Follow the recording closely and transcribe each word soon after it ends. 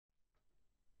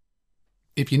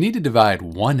If you need to divide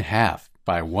 1/2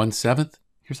 by 1/7,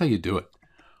 here's how you do it.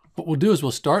 What we'll do is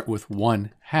we'll start with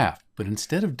 1/2, but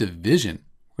instead of division,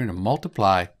 we're going to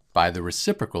multiply by the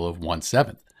reciprocal of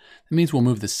 1/7. That means we'll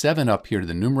move the 7 up here to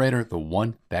the numerator, the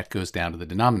 1, that goes down to the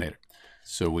denominator.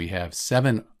 So we have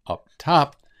 7 up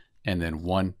top and then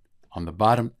 1 on the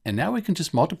bottom, and now we can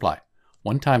just multiply.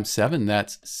 1 times 7,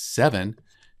 that's 7.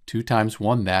 2 times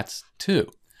 1, that's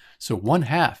 2. So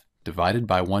 1/2 divided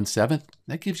by 1/7,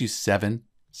 that gives you 7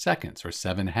 seconds, or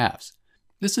 7/2.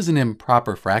 This is an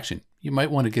improper fraction. You might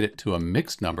want to get it to a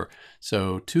mixed number.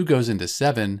 So 2 goes into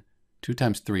 7, 2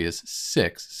 times 3 is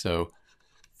 6. So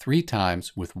 3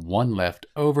 times with 1 left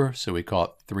over, so we call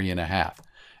it 3.5.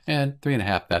 And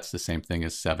 3.5, that's the same thing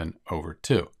as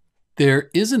 7/2. There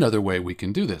is another way we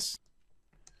can do this.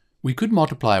 We could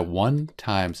multiply 1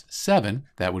 times 7,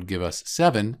 that would give us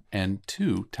 7, and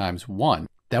 2 times 1.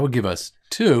 That would give us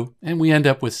 2, and we end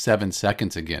up with 7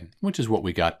 seconds again, which is what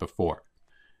we got before.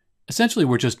 Essentially,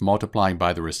 we're just multiplying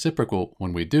by the reciprocal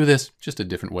when we do this, just a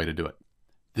different way to do it.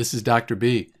 This is Dr.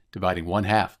 B, dividing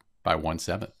 1/2 by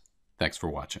 1/7. Thanks for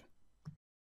watching.